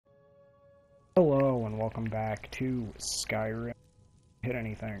welcome back to Skyrim. Hit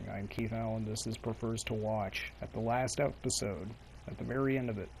anything. I'm Keith Allen. This is Prefers to Watch. At the last episode, at the very end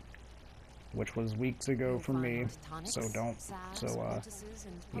of it, which was weeks ago for me, so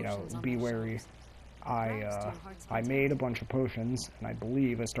be wary. I made a bunch of potions, and I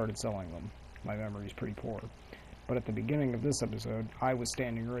believe I started selling them. My memory's pretty poor. But at the beginning of this episode, I was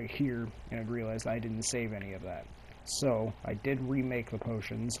standing right here, and I realized I didn't save any of that. So, I did remake the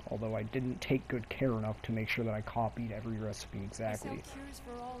potions, although I didn't take good care enough to make sure that I copied every recipe exactly.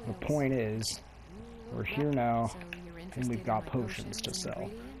 The point is, we're here now, and we've got potions to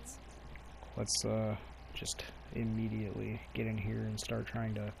sell. Let's just immediately get in here and start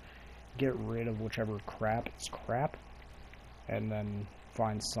trying to get rid of whichever crap is crap, and then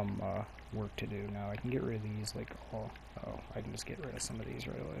find some work to do. Now, I can get rid of these, I can just get rid of some of these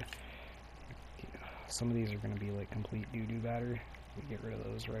right away. Some of these are going to be like complete doo-doo batter. We get rid of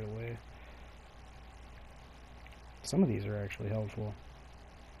those right away. Some of these are actually helpful.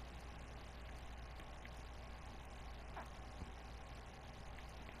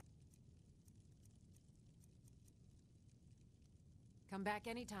 Come back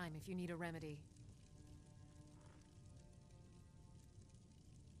anytime if you need a remedy.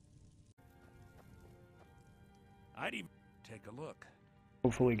 I'd even take a look.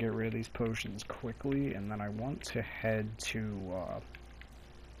 Hopefully get rid of these potions quickly, and then I want to head to,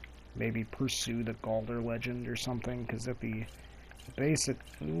 maybe pursue the Galder legend or something, because at the basic,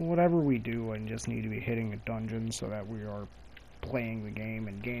 whatever we do, I just need to be hitting a dungeon so that we are playing the game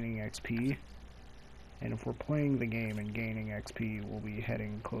and gaining XP. And if we're playing the game and gaining XP, we'll be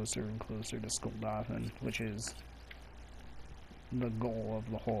heading closer and closer to Folgunthur, which is the goal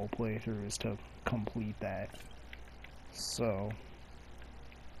of the whole playthrough, is to complete that. So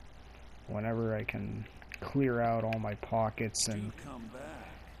whenever I can clear out all my pockets and,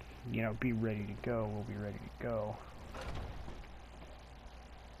 you know, be ready to go, we'll be ready to go.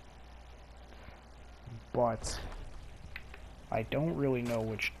 But I don't really know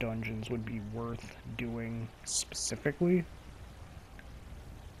which dungeons would be worth doing specifically.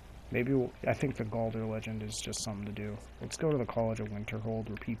 Maybe I think the Galder legend is just something to do. Let's go to the College of Winterhold,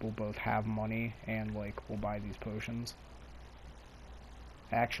 where people both have money and, like, will buy these potions.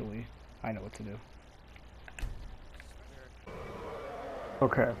 Actually, I know what to do.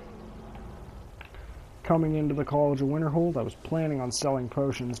 Okay. Coming into the College of Winterhold, I was planning on selling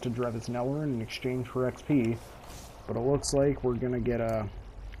potions to Drevitz Neller in exchange for XP, but it looks like we're gonna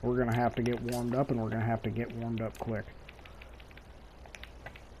have to get warmed up, and we're gonna have to get warmed up quick.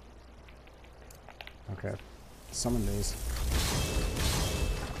 Okay. Summon these.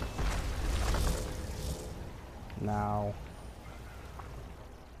 Now,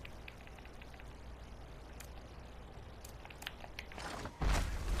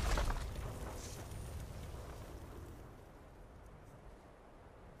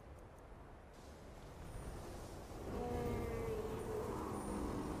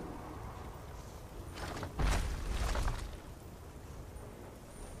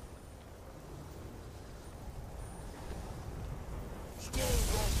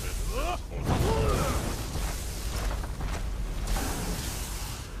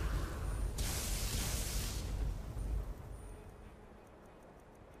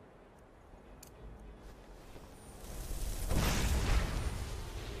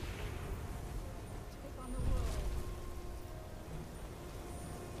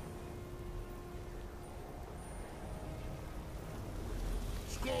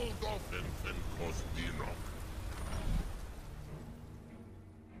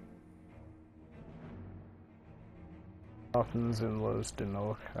 Muffins and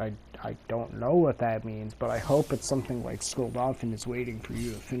Lowestonook. I don't know what that means, but I hope it's something like Skoldolphin is waiting for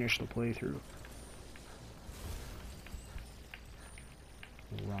you to finish the playthrough.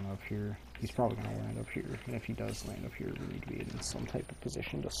 We'll run up here. He's probably gonna land up here, and if he does land up here, we need to be in some type of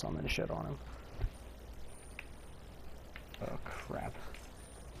position to summon shit on him. Oh crap.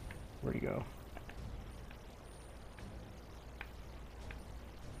 Where'd he go?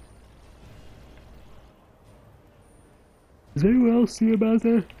 Does anyone else see about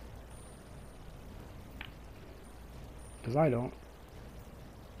that? Because I don't.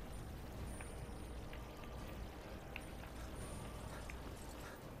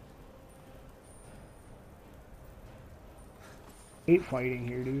 I hate fighting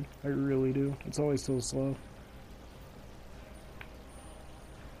here, dude. I really do. It's always so slow.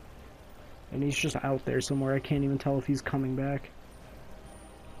 And he's just out there somewhere. I can't even tell if he's coming back.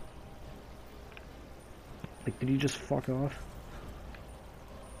 Like, did he just fuck off?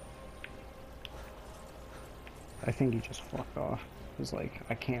 I think he just fucked off. It's like,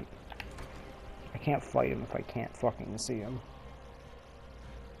 I can't I can't fight him if I can't fucking see him.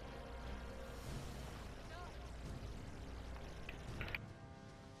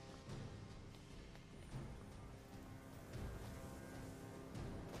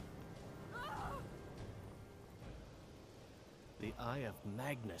 The Eye of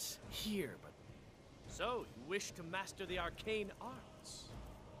Magnus here, but... So, you wish to master the arcane arts?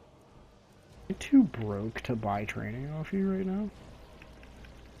 Am I too broke to buy training off you right now?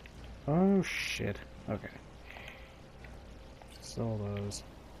 Oh shit. Okay. Sell those.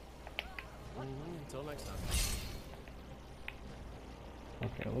 Until next time.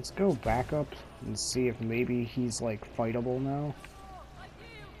 Okay, let's go back up and see if maybe he's like fightable now.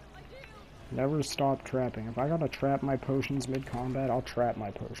 Never stop trapping. If I gotta trap my potions mid-combat, I'll trap my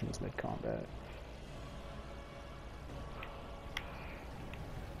potions mid-combat.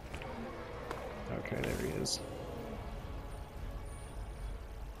 Okay, there he is.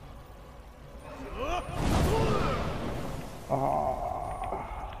 Ah.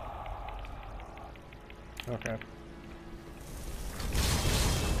 Okay.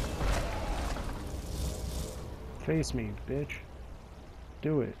 Face me, bitch.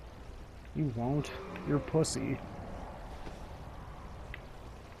 Do it. You won't. You're pussy.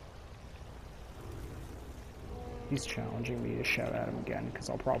 He's challenging me to shout at him again, because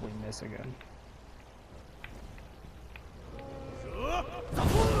I'll probably miss again.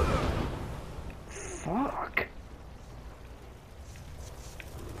 Fuck.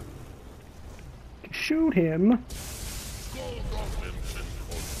 Shoot him.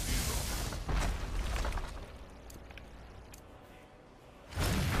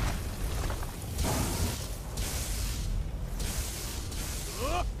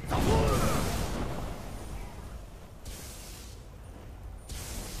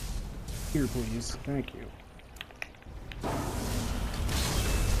 Here, please. Thank you.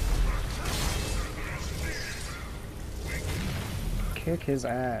 Kick his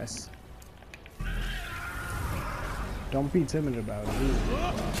ass. Don't be timid about it.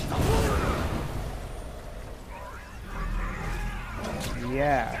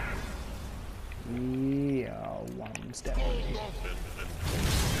 Yeah. Yeah, one step.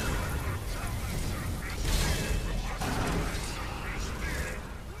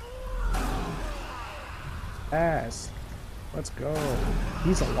 Ass. Let's go.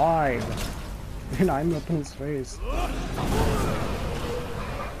 He's alive. And I'm up in his face.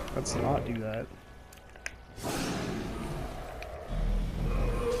 Let's not do that.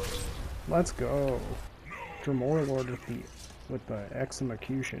 Let's go. Dremora Lord with the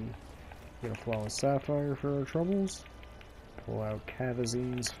execution. Get a flawless sapphire for our troubles. Pull out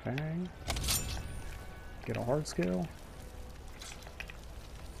Cavazine's Fang. Get a heart scale.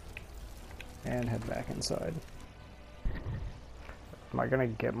 And head back inside. Am I gonna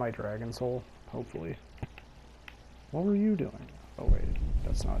get my dragon soul? Hopefully. What were you doing? Oh wait,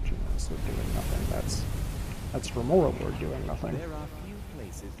 that's not Junos doing nothing. That's Dremora Lord doing nothing. There are few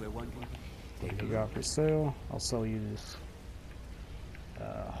places where one can What do you got for sale? I'll sell you this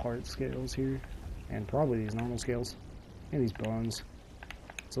heart scales here, and probably these normal scales, and these bones.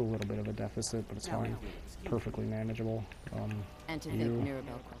 It's a little bit of a deficit, but it's fine. Perfectly manageable. Antivic You.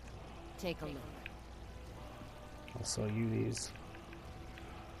 Mirabelle. Take a look. I'll sell you these.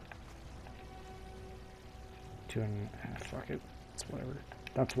 Fuck it. It's whatever.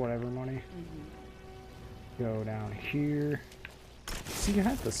 That's whatever money. Go down here. See, you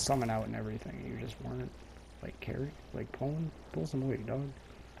had to summon out and everything. You just weren't, like, pull some weight, dog.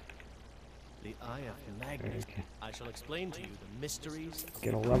 The Eye of Magnus. Okay. I shall explain to you the mysteries of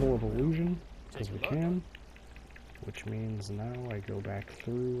Get a the level of illusion, because Take we a look. can. Which means now I go back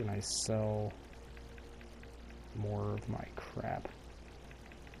through and I sell more of my crap.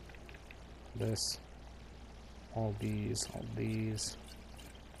 This. All these. All these.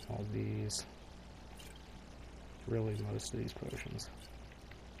 All these. Really most of these potions.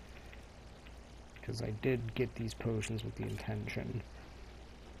 Because I did get these potions with the intention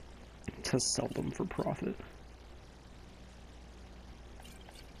to sell them for profit.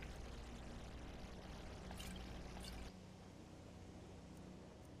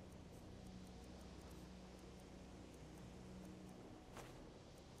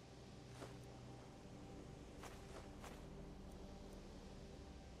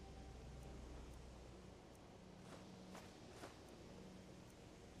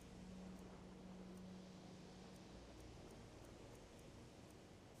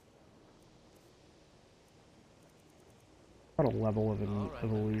 A level of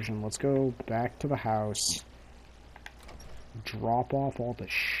illusion. Let's go back to the house. Drop off all the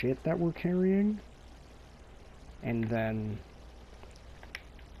shit that we're carrying. And then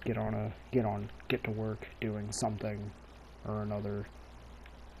get to work doing something or another.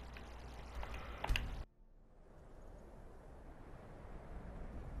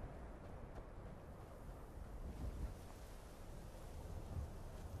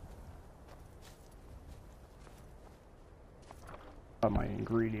 My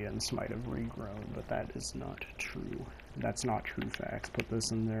ingredients might have regrown, but that is not true. That's not true facts. Put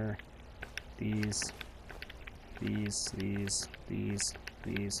this in there. These.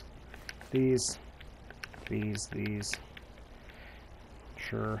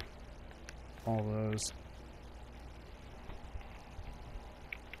 Sure. All those.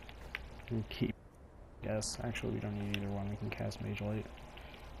 And keep. Yes, actually we don't need either one. We can cast Mage Light.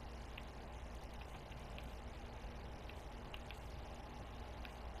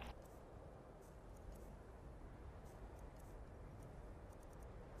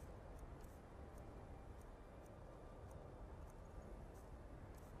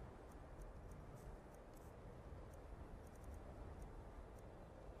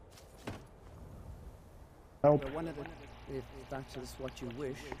 Help. If that is what you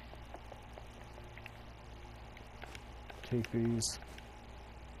wish. Take these.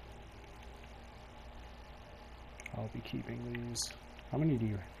 I'll be keeping these. How many do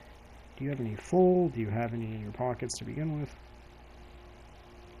you have any full? Do you have any in your pockets to begin with?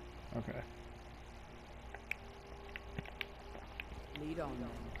 Okay. Lead on.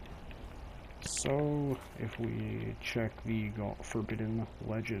 So, if we check the Forbidden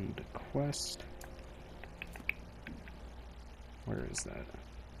Legend quest, where is that?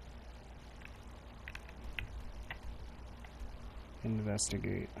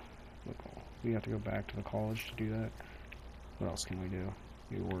 Investigate. Look, we have to go back to the college to do that. What else can we do?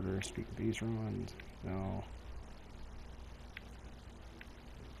 New order, speak with these runs. No.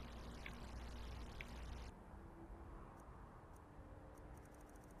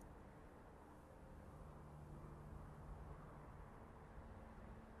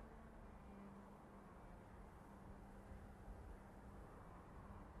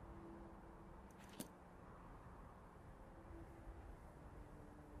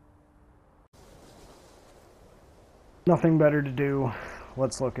 Nothing better to do.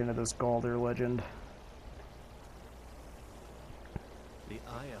 Let's look into this Galder legend. The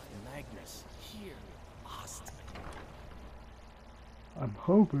Eye of Magnus, here, lost. I'm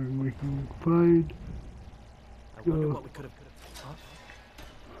hoping we can find... I wonder what we could have... Huh?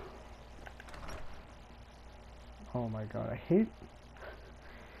 Oh my god, I hate...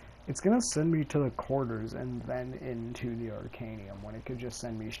 It's gonna send me to the quarters and then into the Arcanium when it could just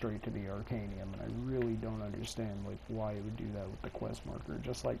send me straight to the Arcanium, and I really don't understand like why it would do that with the quest marker.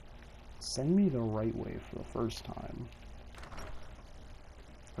 Just like send me the right way for the first time.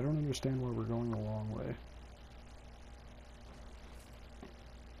 I don't understand why we're going the wrong way.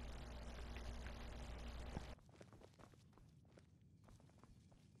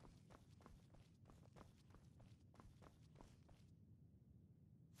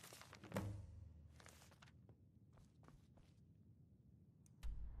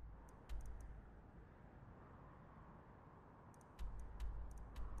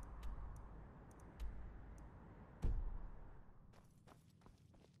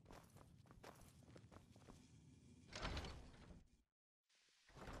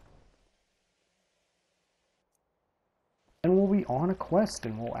 And we'll be on a quest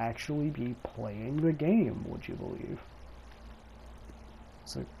and we'll actually be playing the game, would you believe?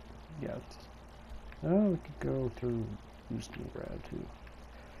 So, yeah. Oh, we could go through Grad too.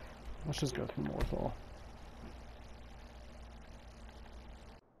 Let's just go through Morthal.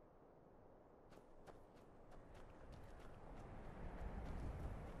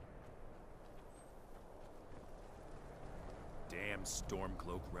 Damn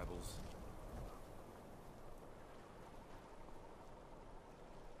Stormcloak rebels.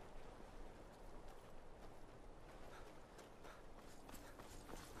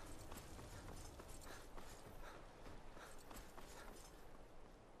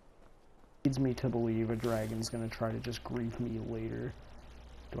 Leads me to believe a dragon's gonna try to just grief me later.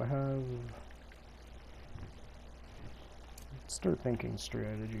 Do I have... Start thinking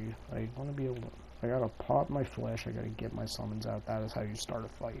strategy. I want to be able to... I gotta pop my flesh, I gotta get my summons out. That is how you start a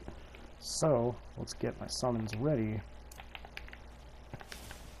fight. So, let's get my summons ready.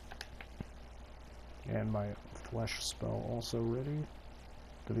 And my flesh spell also ready.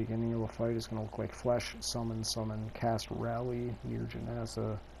 The beginning of a fight is gonna look like flesh, summon, cast rally near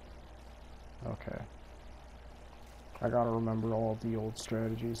Janassa. Okay. I gotta remember all of the old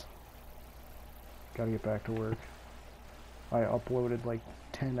strategies. Gotta get back to work. I uploaded like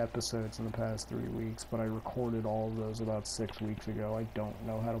 10 episodes in the past 3 weeks, but I recorded all of those about 6 weeks ago. I don't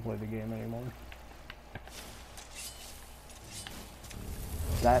know how to play the game anymore.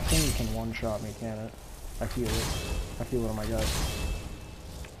 That thing can one-shot me, can it? I feel it. I feel it on my gut.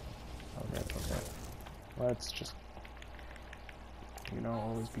 Okay, okay. Let's just, you know,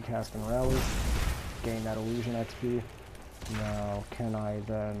 always be casting rally. Gain that illusion XP. Now, can I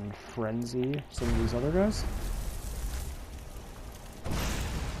then frenzy some of these other guys?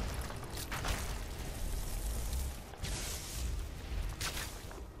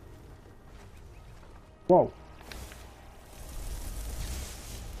 Whoa.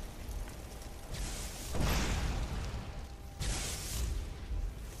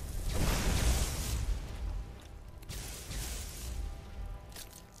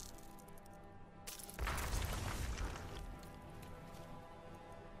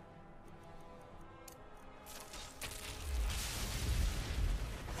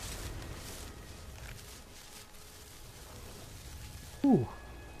 Ooh.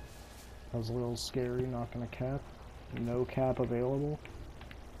 That was a little scary, not gonna cap. No cap available.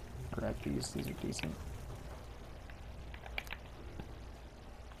 Grab these are decent.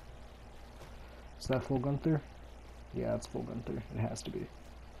 Is that Folgunthur? Yeah, it's Folgunthur. It has to be.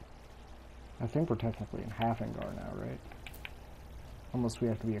 I think we're technically in Halfingar now, right? Unless we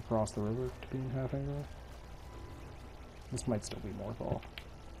have to be across the river to be in Halfingar. This might still be Morthal.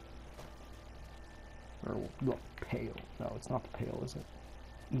 Or, look, Pale. No, it's not the Pale, is it?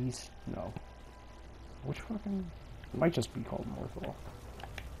 East? No. Which fucking... It might just be called Morthal.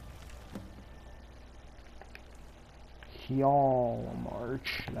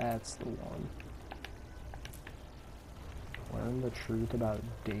 March. That's the one. Learn the truth about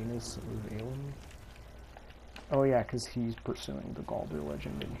Danis Valen. Oh yeah, because he's pursuing the Galder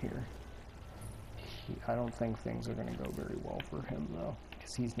legend in here. I don't think things are going to go very well for him, though.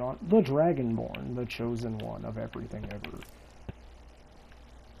 Because he's not the Dragonborn, the chosen one of everything ever.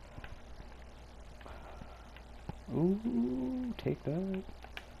 Ooh, take that.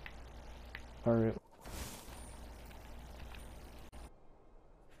 Alright.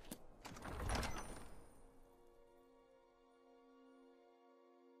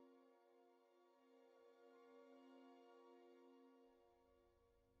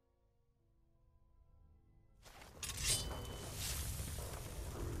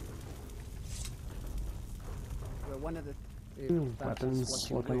 One of the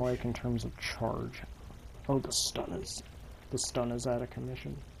weapons looking like in terms of charge. Oh, the stun is out of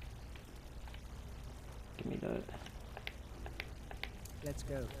commission. Give me that. Let's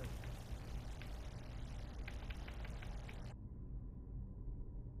go.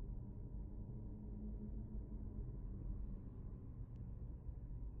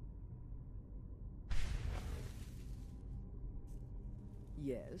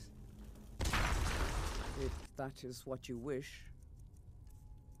 Yes. If that is what you wish.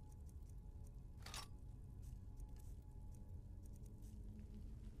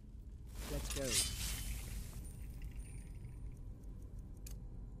 Let's go.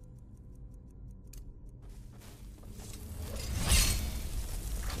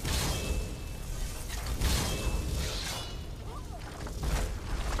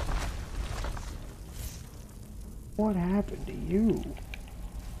 What happened to you?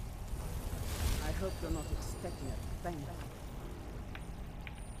 I hope you're not expecting a bang.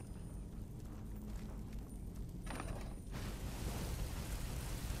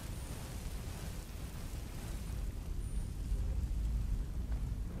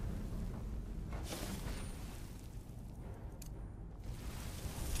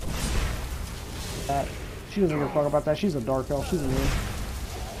 She doesn't give a fuck about that. She's a dark elf. She's immune.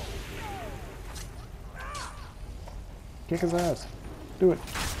 Kick his ass. Do it.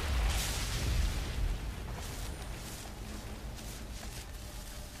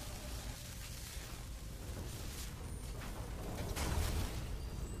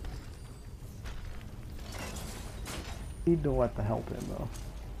 Need to let the help in, though.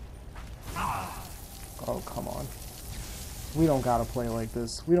 Oh, come on. We don't gotta play like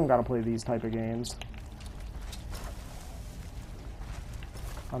this. We don't gotta play these type of games.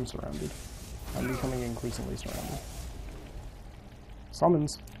 I'm surrounded. I'm becoming increasingly surrounded.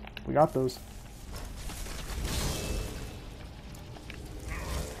 Summons. We got those.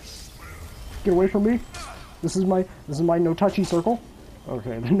 Get away from me. This is my no touchy circle.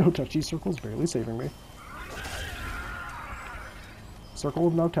 Okay, the no touchy circle is barely saving me. Circle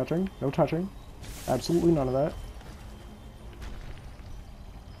of no touching. No touching. Absolutely none of that.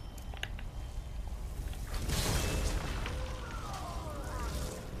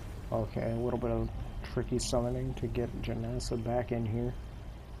 Okay, a little bit of tricky summoning to get Janessa back in here.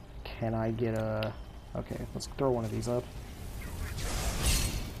 Can I get a... Okay, let's throw one of these up.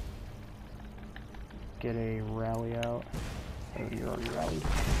 Get a rally out. Oh, you're already rallied.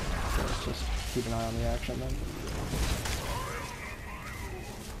 So let's just keep an eye on the action then.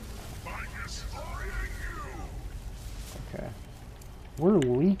 Okay. We're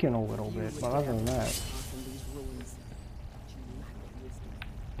leaking a little bit, but other than that...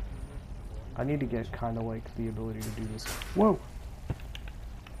 I need to get kind of like the ability to do this. Whoa!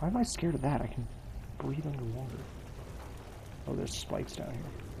 Why am I scared of that? I can breathe underwater. Oh, there's spikes down here.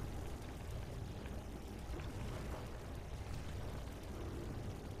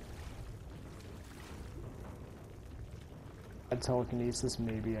 A telekinesis,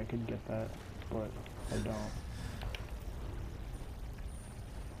 maybe I could get that, but I don't.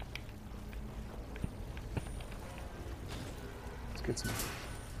 Let's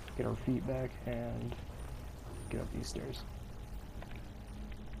get our feet back and get up these stairs.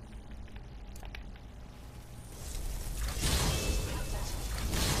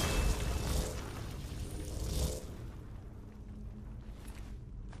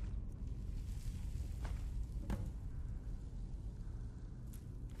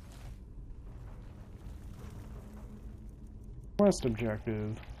 Quest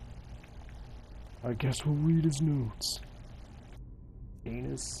objective. I guess we'll read his notes.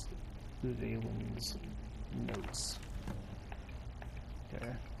 Anus Valen's notes.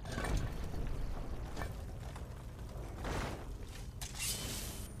 Okay.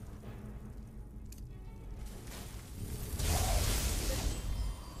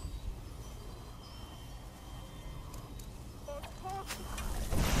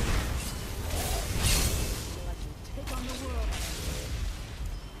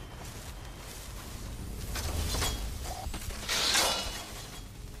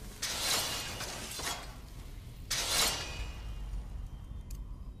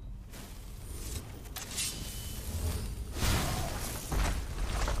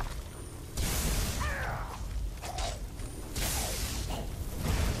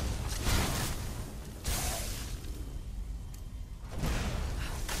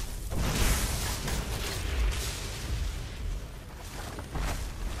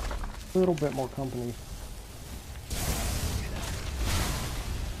 A little bit more company.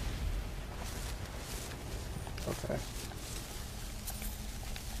 Okay.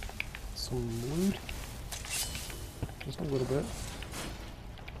 Some loot. Just a little bit.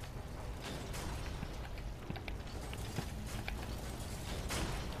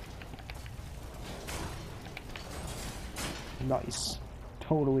 Nice.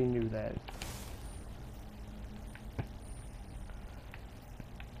 Totally knew that.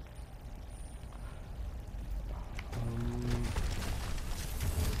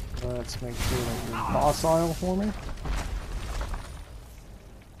 Let's make sure that you're docile for me.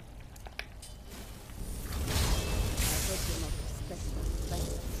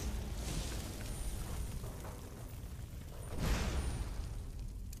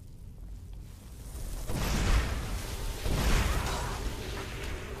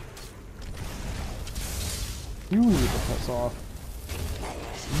 You need to piss off.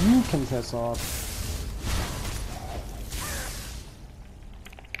 You can piss off.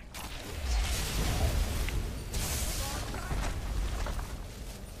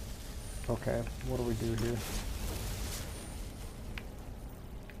 Okay, what do we do here?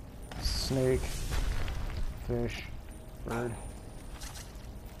 Snake, fish, bird.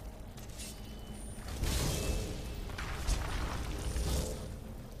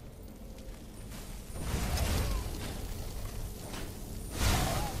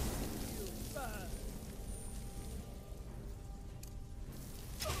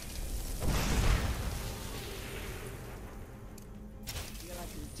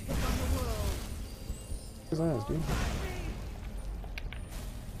 His ass, dude.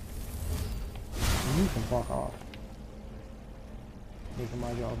 You can fuck off. Making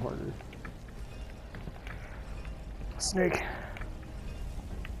my job harder. Snake.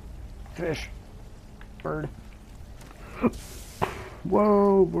 Fish. Bird.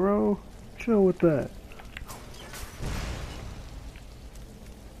 Whoa, bro. Chill with that.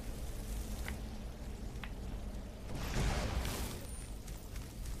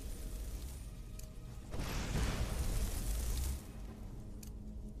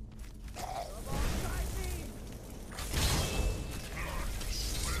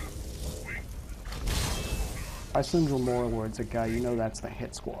 I assume Warlord's a guy, you know that's the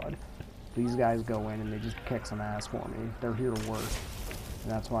hit squad. These guys go in and they just kick some ass for me. They're here to work.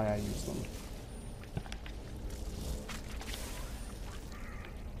 And that's why I use them.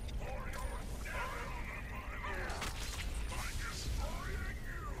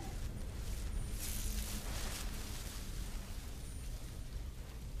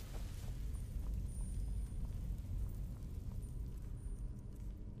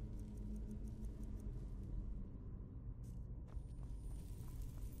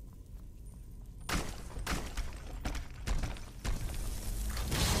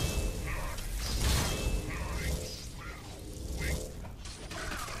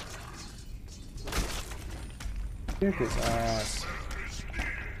 Kick his ass.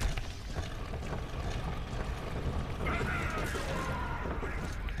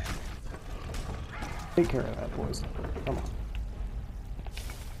 Take care of that, boys. Come on.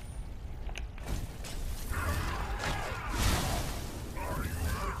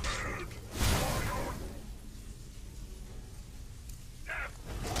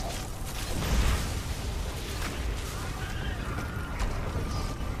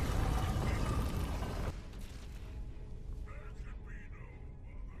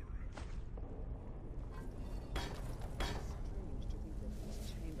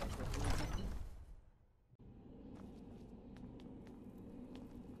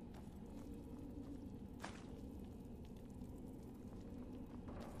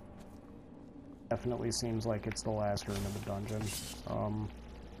 Definitely seems like it's the last room of the dungeon.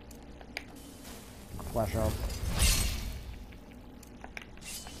 Flash up.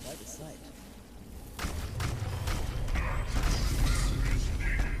 Quite a sight.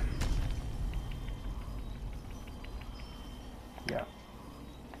 Yeah.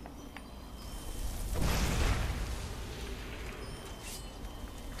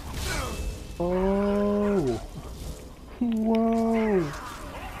 Oh! Whoa!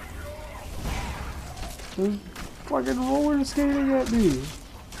 There's fucking roller skating at me!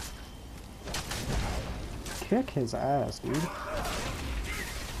 Kick his ass, dude.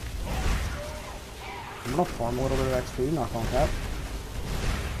 I'm gonna farm a little bit of XP, knock on that.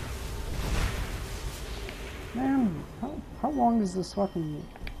 Man, how long is this fucking...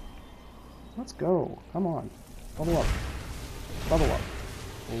 Let's go. Come on. Level up. Level up.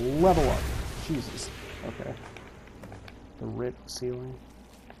 Level up. Jesus. Okay. The rip ceiling.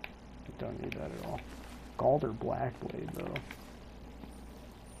 Don't need that at all. Galder Blackblade, though.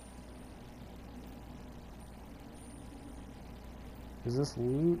 Is this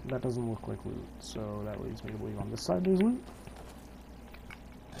loot? That doesn't look like loot, so that leads me to believe on this side there's loot.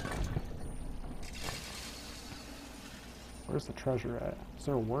 Where's the treasure at? Is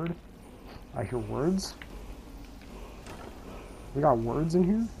there a word? I hear words. We got words in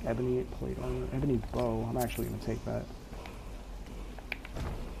here? Ebony plate armor. Ebony bow. I'm actually going to take that.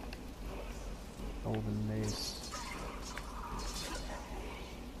 Elven mace.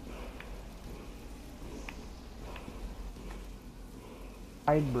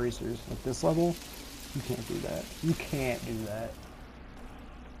 Hide bracers. At this level, you can't do that. You can't do that.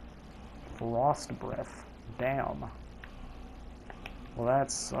 Frost breath. Damn. Well,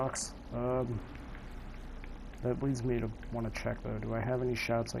 that sucks. That leads me to want to check, though. Do I have any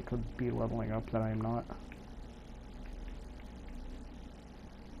shouts I could be leveling up that I am not?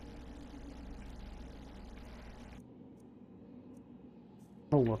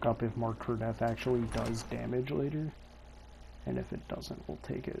 I'll look up if Mark for Death actually does damage later. And if it doesn't, we'll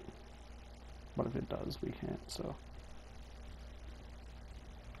take it. But if it does, we can't, so...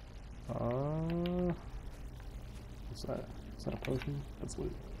 What's that? Is that a potion? That's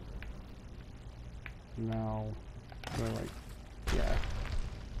loot. Now, do I, like... Yeah.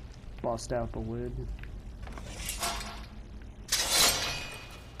 Bust out the lid.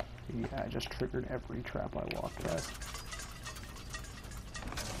 Yeah, I just triggered every trap I walked past.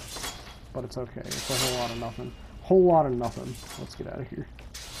 But it's okay, it's a whole lot of nothing. Whole lot of nothing. Let's get out of here.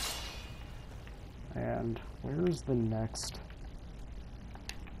 And where's the next?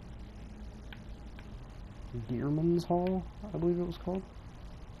 Geirmund's Hall, I believe it was called.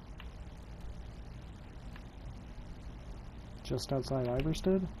 Just outside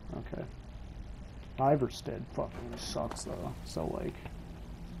Iverstead? Okay. Iverstead fucking sucks though. So like,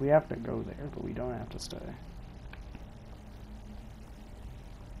 we have to go there, but we don't have to stay.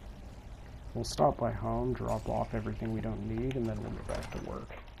 We'll stop by home, drop off everything we don't need, and then we'll get back to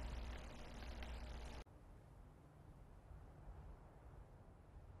work.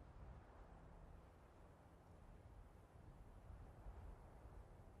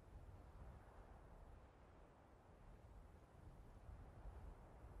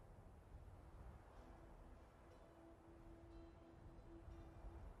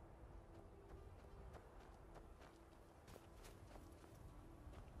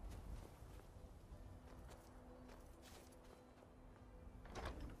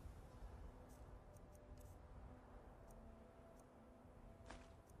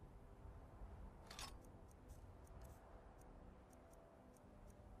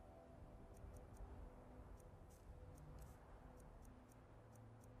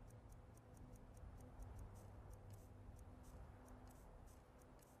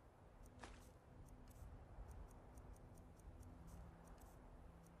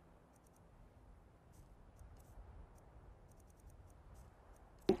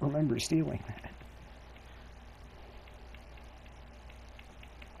 Remember stealing that.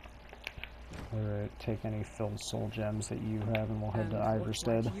 Alright, take any filled soul gems that you have and we'll head to And what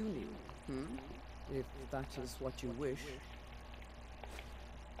Iverstead. might you need? If that is what you wish.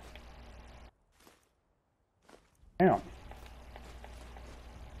 Damn.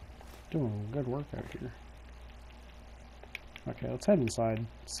 Doing good work out here. Okay, let's head inside,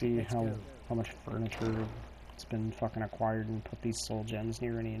 see how much furniture it's been fucking acquired, and put these soul gems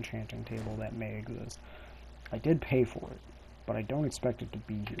near any enchanting table that may exist. I did pay for it, but I don't expect it to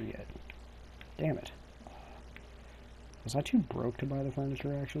be here yet. Damn it. Was I too broke to buy the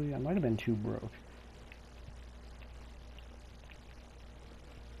furniture, actually? I might have been too broke.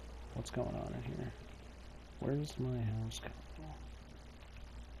 What's going on in here? Where's my house?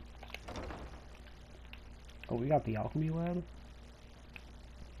 Oh, we got the alchemy lab?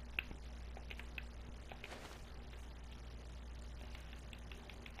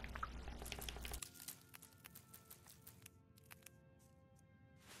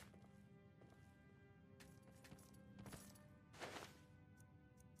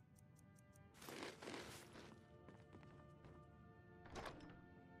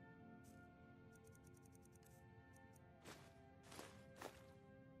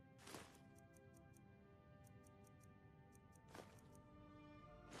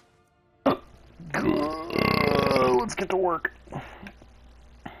 Let's get to work.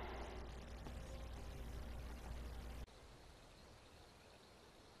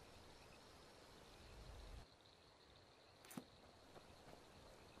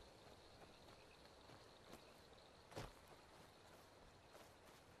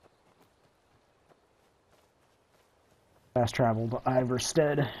 Fast travel to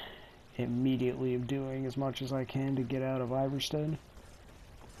Iverstead. Immediately doing as much as I can to get out of Iverstead.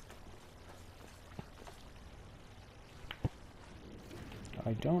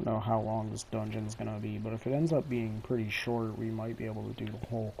 I don't know how long this dungeon's gonna be, but if it ends up being pretty short, we might be able to do the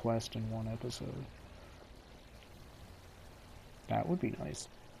whole quest in one episode. That would be nice.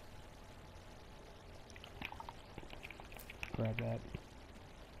 Grab that.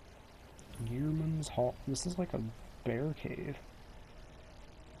 Geirmund's Hall. This is like a bear cave.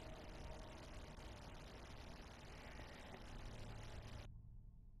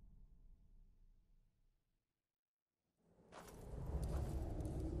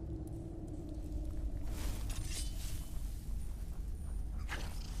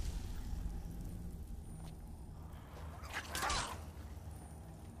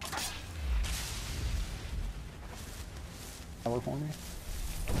 For me.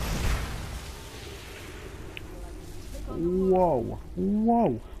 Whoa,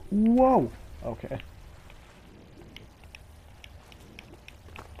 whoa, whoa. Okay.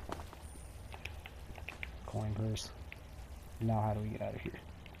 Coin purse. Now how do we get out of here?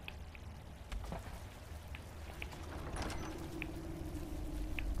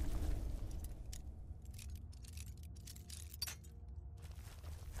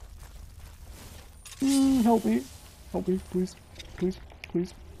 Help me. Help me, please. Please,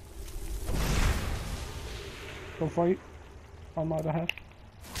 please. Go fight on my behalf.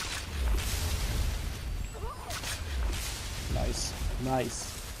 Nice.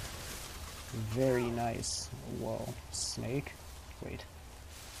 Nice. Very nice. Whoa. Snake? Wait.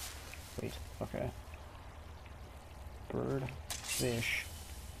 Wait. Okay. Bird. Fish.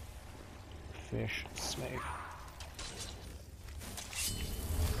 Fish. Snake.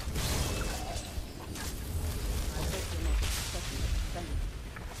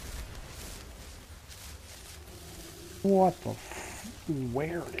 What the f-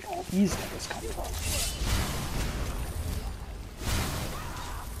 Where did all these things come from?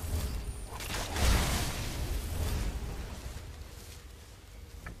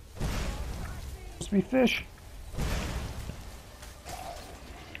 Supposed to be fish.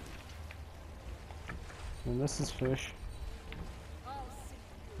 And this is fish.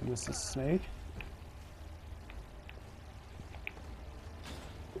 And this is snake.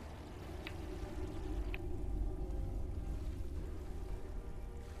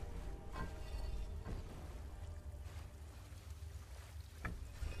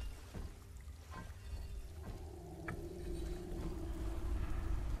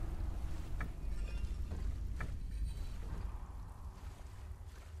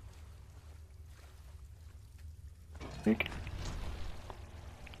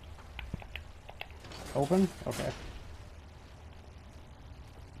 Open? Okay.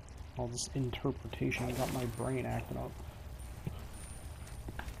 All this interpretation got my brain acting up.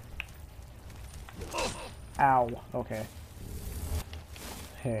 Ow. Okay.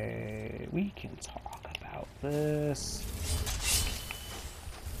 Hey, we can talk about this.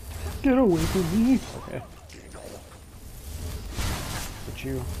 Get away from me! Okay. But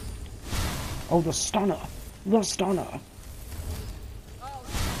you. Oh, the stunner! The stunner!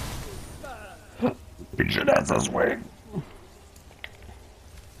 We should have this way.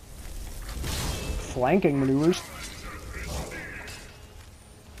 Flanking maneuvers.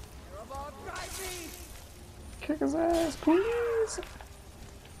 Kick his ass, please!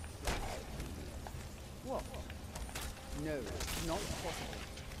 What? No, not possible.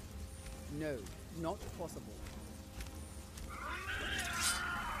 No, not possible.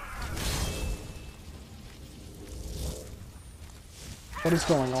 What is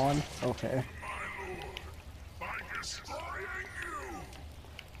going on? Okay.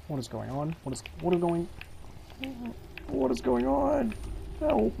 What is going on? What is going on?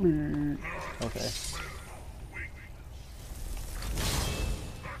 Help me. Okay.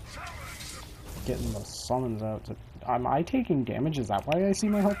 Getting the summons out to... Am I taking damage? Is that why I see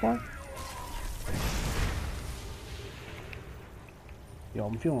my health bar? Yo,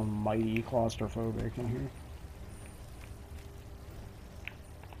 I'm feeling mighty claustrophobic in here.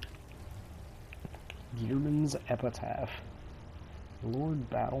 Geirmund's Epitaph. Lord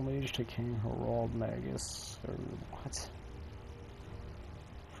Battle Mage to King Harald Magus. Or what?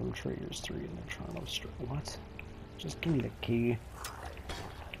 From Traders 3 in the Charm of Strength. What? Just give me the key.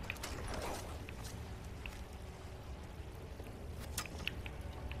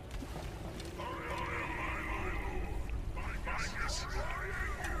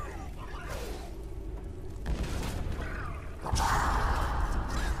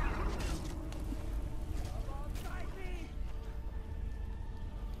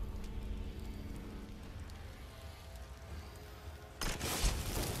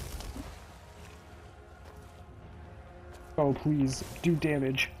 Oh, please, do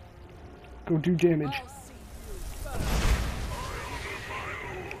damage. Go do damage.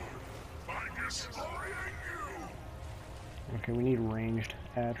 Okay, we need ranged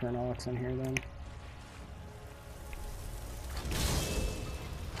Atronauts in here then.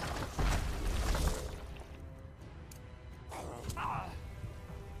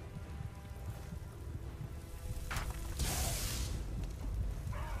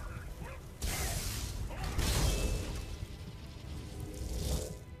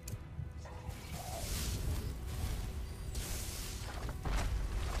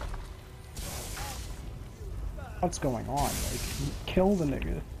 What's going on? Like, kill the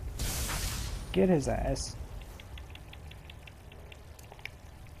nigga. Get his ass.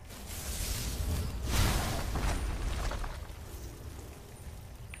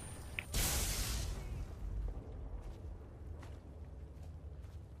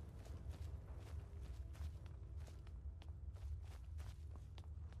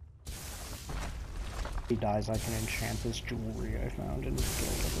 If he dies, I can enchant this jewelry I found and get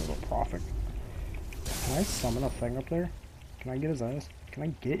a little profit. Can I summon a thing up there? Can I get his ass? Can I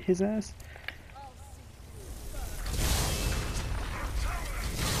get his ass?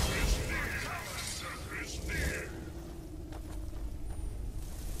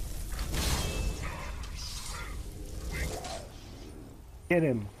 Get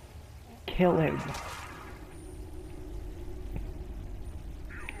him. Kill him.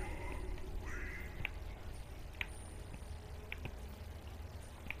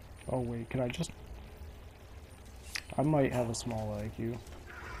 Oh wait, can I just... I might have a small IQ.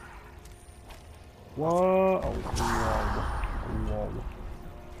 Whoa! Oh, whoa. Whoa.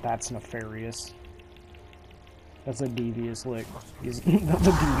 That's nefarious. That's a devious lick. That's a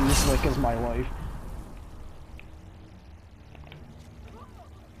devious lick as my life.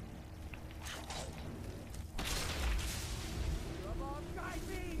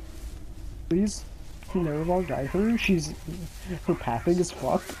 Please? Nerval Geirmund? She's... her pathing is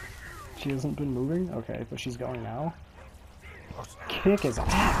fucked. She hasn't been moving? Okay, but she's going now. Kick his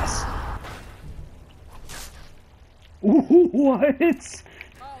ass! Ooh, what?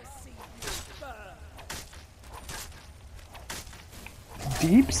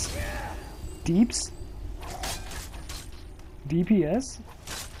 Deeps? Deeps? DPS?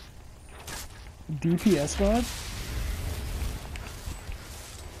 DPS god?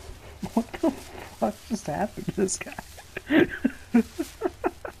 What the fuck just happened to this guy?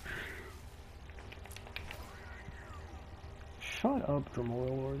 Shut up, Dramoil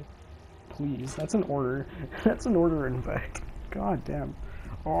Lord. Please, that's an order. That's an order, in fact. God damn.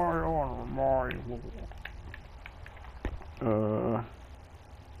 I honor my lord.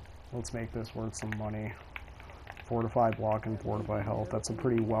 Let's make this worth some money. Fortify block and fortify health. That's a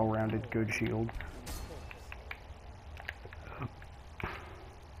pretty well-rounded good shield.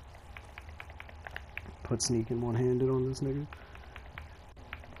 Put sneak in one-handed on this nigga.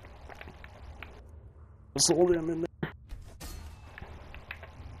 Sold him in there.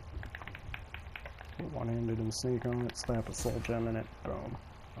 the sink on it, slap a soul gem in it, boom.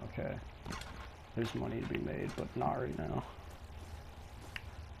 Okay. There's money to be made, but not right now.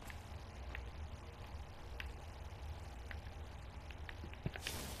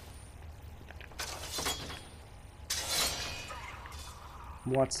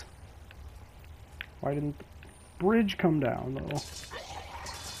 What? Why didn't the bridge come down, though?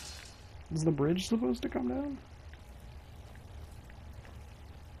 Is the bridge supposed to come down?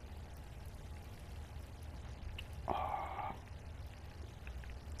 Oh.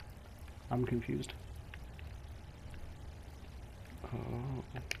 I'm confused. Oh.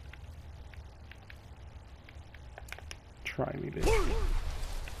 Try me, bitch.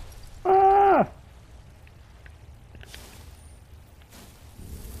 Ah!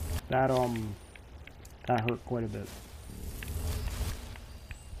 That hurt quite a bit.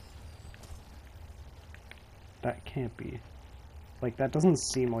 That can't be. Like, that doesn't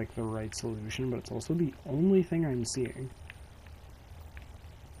seem like the right solution, but it's also the only thing I'm seeing.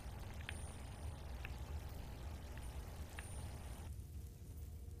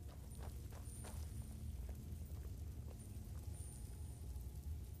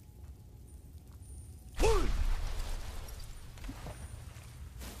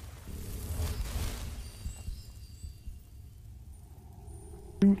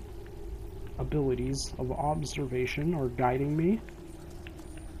 Abilities of observation are guiding me.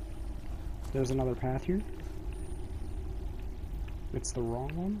 There's another path here. It's the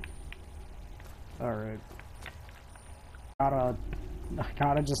wrong one. Alright.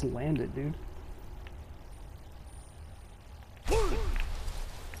 Gotta just land it, dude.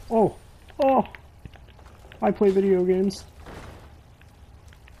 Oh! Oh! I play video games.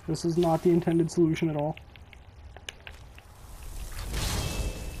 This is not the intended solution at all.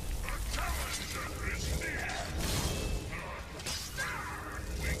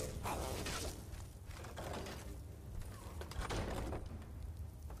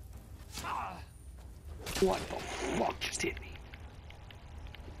 What the fuck just hit me?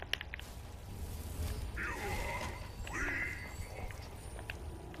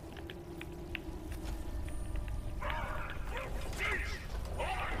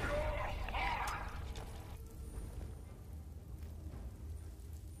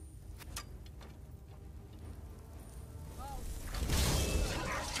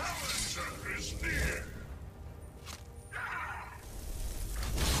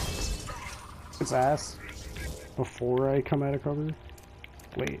 Its ass. Before I come out of cover?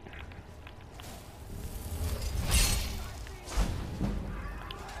 Wait.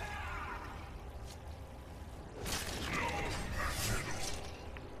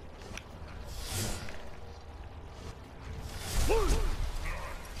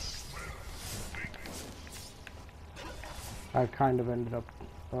 I kind of ended up...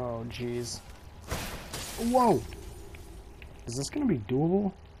 Oh, jeez. Whoa! Is this gonna be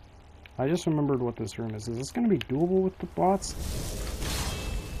doable? I just remembered what this room is. Is this going to be doable with the bots?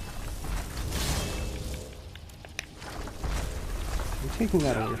 I'm taking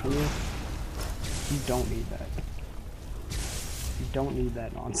that away from you. You don't need that. You don't need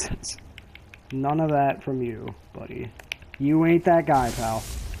that nonsense. None of that from you, buddy. You ain't that guy, pal.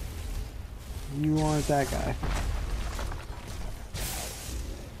 You aren't that guy.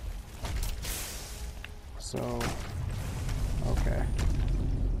 So... Okay.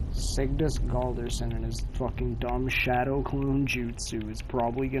 Sigdus Galderson and his fucking dumb shadow clone jutsu is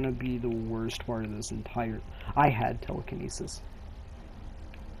probably gonna be the worst part of this entire... I had telekinesis.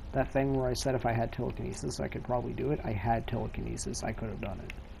 That thing where I said if I had telekinesis I could probably do it, I had telekinesis, I could have done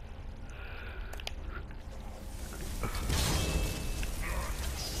it.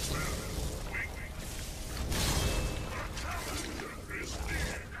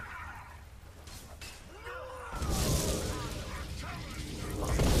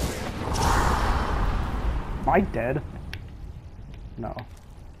 Am I dead? No.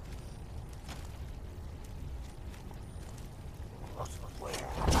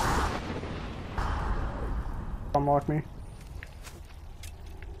 Unlock me.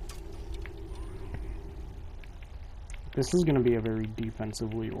 This is going to be a very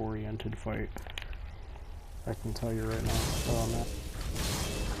defensively oriented fight. I can tell you right now. Oh, man.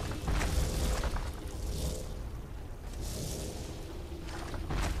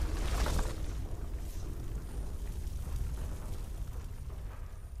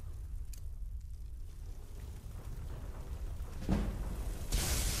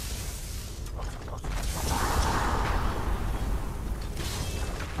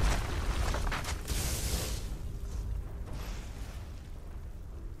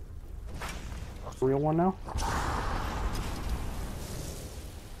 Real one now?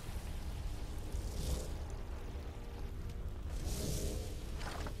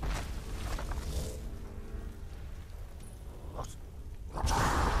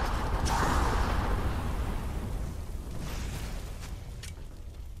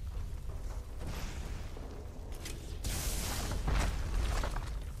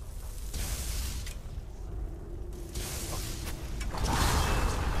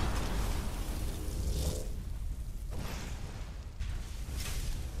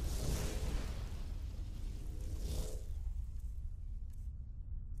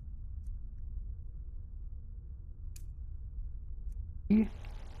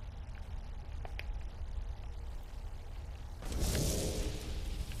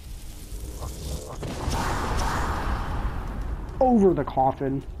 Over the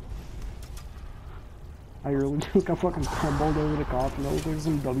coffin. I really just got fucking tumbled over the coffin. That was like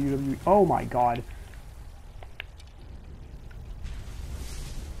some WWE. Oh my god.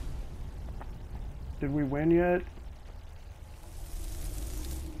 Did we win yet?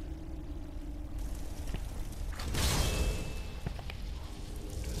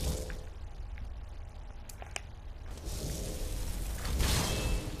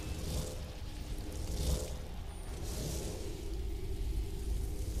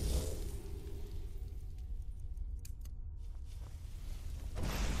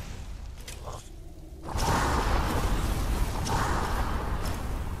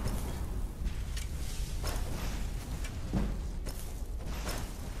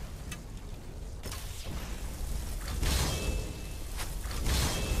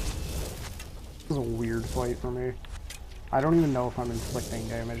 This is a weird fight for me. I don't even know if I'm inflicting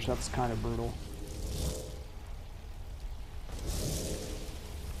damage. That's kind of brutal.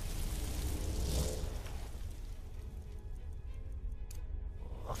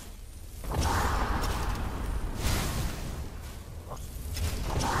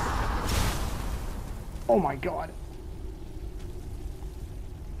 Oh my god.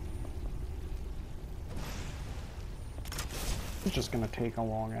 It's just gonna take a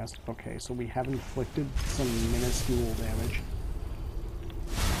long ass. Okay, so we have inflicted some minuscule damage.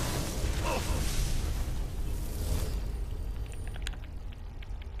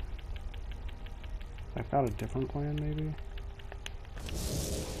 I found a different plan, maybe?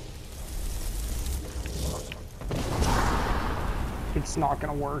 It's not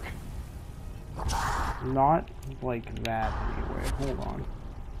gonna work. Not like that, anyway. Hold on.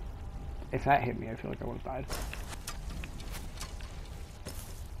 If that hit me, I feel like I would have died.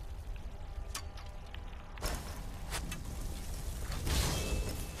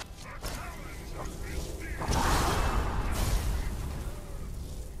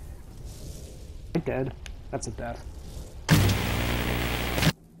 Dead. That's a death.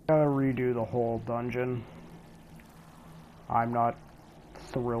 Gotta redo the whole dungeon. I'm not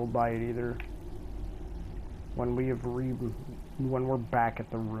thrilled by it either. When we have when we're back at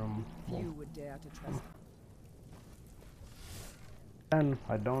the room. You would dare to trust. And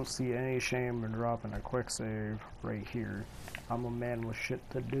I don't see any shame in dropping a quick save right here. I'm a man with shit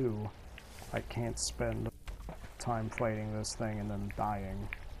to do. I can't spend time fighting this thing and then dying.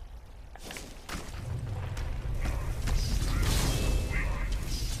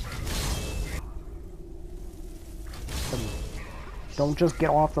 Don't just get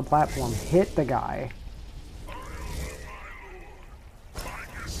off the platform, hit the guy.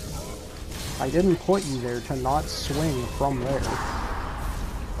 I didn't put you there to not swing from there.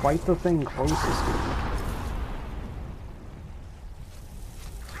 Fight the thing closest to you.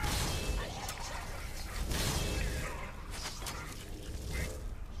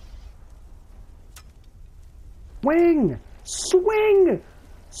 Swing! Swing!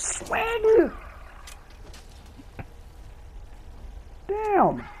 Swing!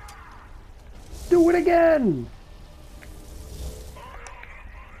 Damn! Do it again!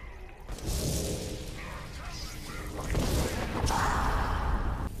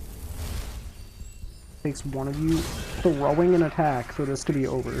 Takes one of you throwing an attack for this to be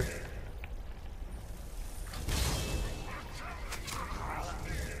over.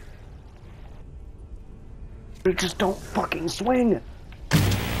 But just don't fucking swing!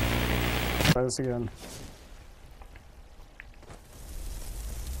 Try this again.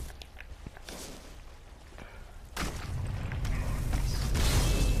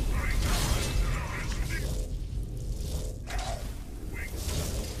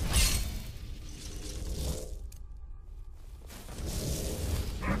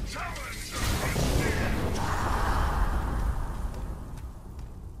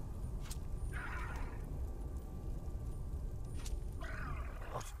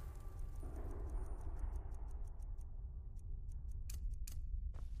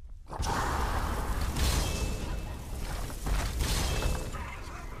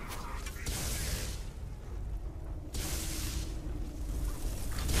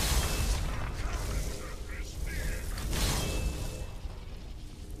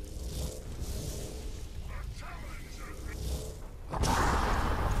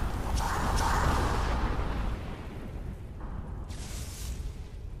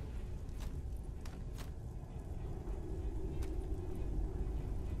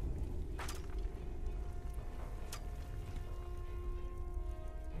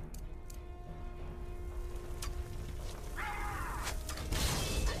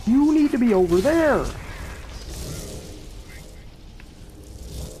 be over there.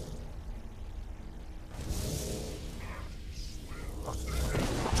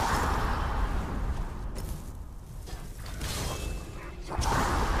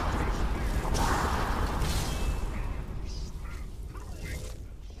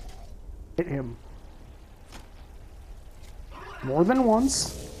 Hit him. More than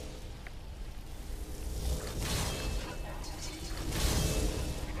once.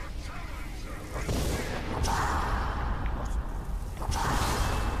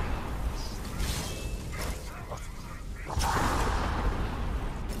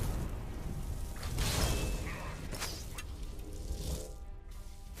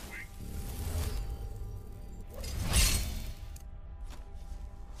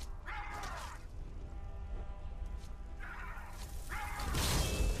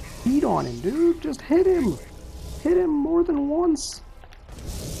 Beat on him, dude. Just hit him. Hit him more than once.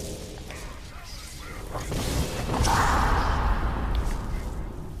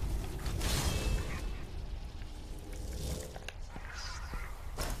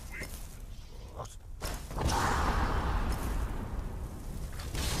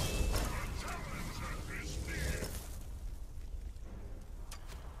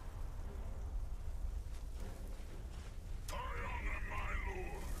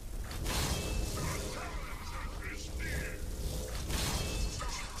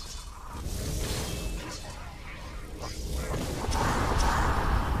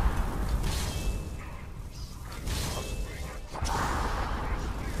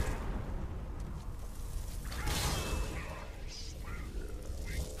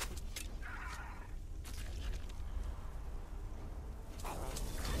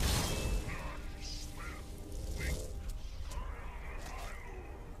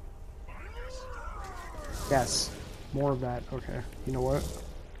 Yes. More of that. Okay. You know what?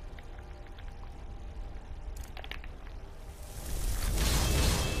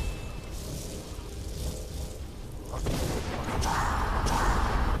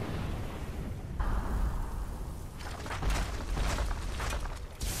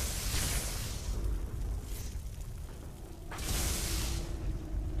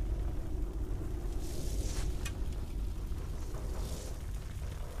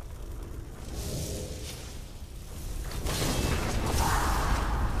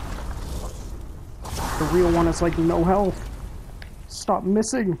 The real one is like no health. Stop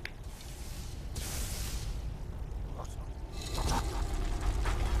missing.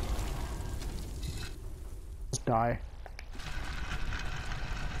 Just die.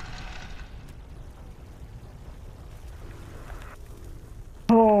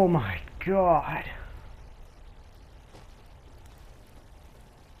 Oh my god.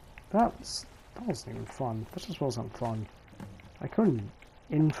 That wasn't even fun. That just wasn't fun. I couldn't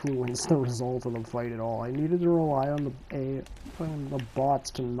influence the result of the fight at all. I needed to rely on the bots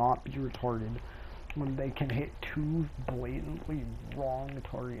to not be retarded when they can hit two blatantly wrong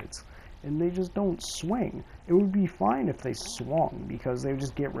targets and they just don't swing. It would be fine if they swung because they would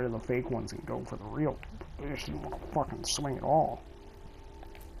just get rid of the fake ones and go for the real. They just didn't want to fucking swing at all.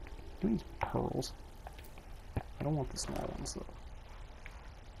 These pearls. I don't want the small ones though.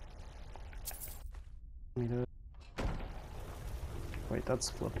 Let me do it. Wait,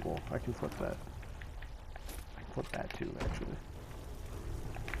 that's flippable. I can flip that. I can flip that too, actually.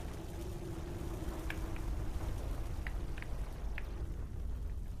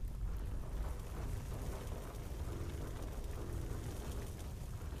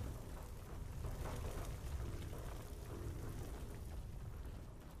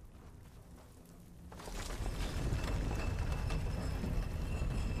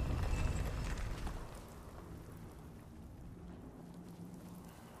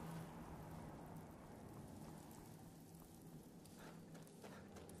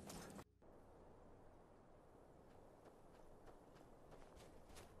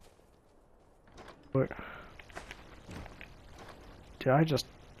 What? Did I just...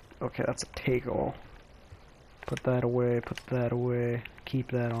 Okay, that's a take all. Put that away, put that away.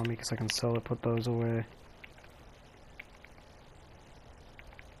 Keep that on me because I can sell it, put those away.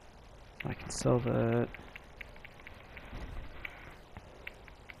 I can sell that.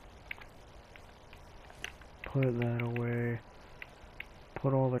 Put that away.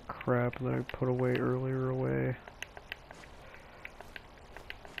 Put all the crap that I put away earlier away.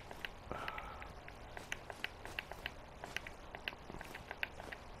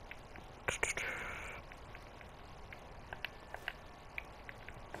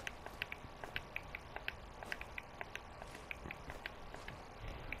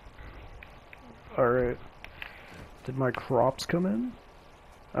 Alright. Did my crops come in?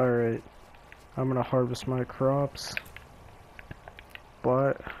 Alright, I'm gonna harvest my crops,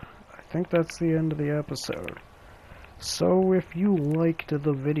 but I think that's the end of the episode. So if you liked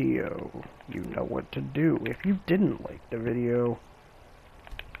the video, you know what to do. If you didn't like the video,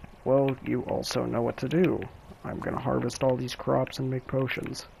 well, you also know what to do. I'm gonna harvest all these crops and make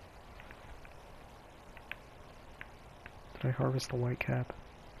potions. Did I harvest the white cap?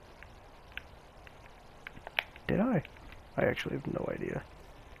 Did I? I actually have no idea.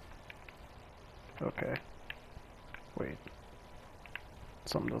 Okay. Wait.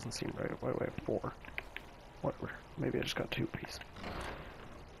 Something doesn't seem right. Why do I have 4? Whatever. Maybe I just got 2 piece.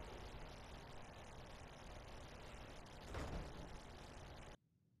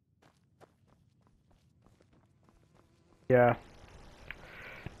 Yeah.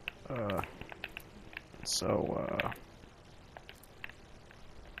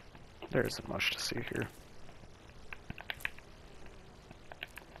 There isn't much to see here.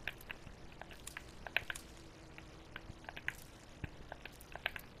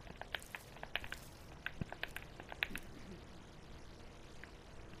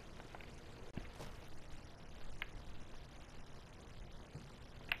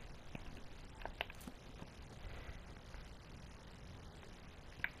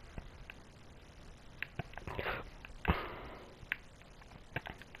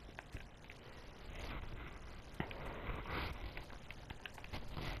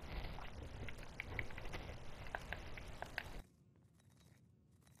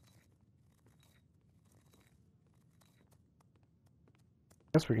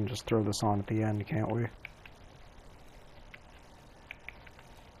 I guess we can just throw this on at the end, can't we?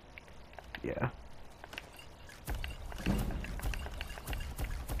 Yeah.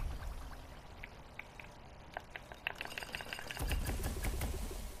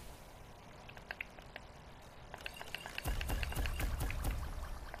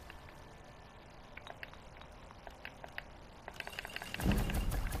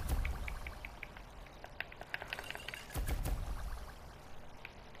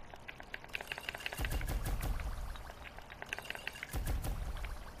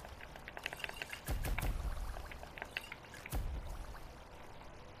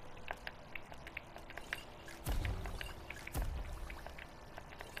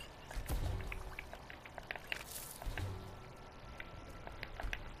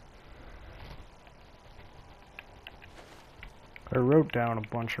 I wrote down a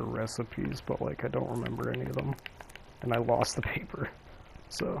bunch of recipes, but like I don't remember any of them. And I lost the paper.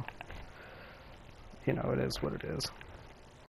 So, you know, it is what it is.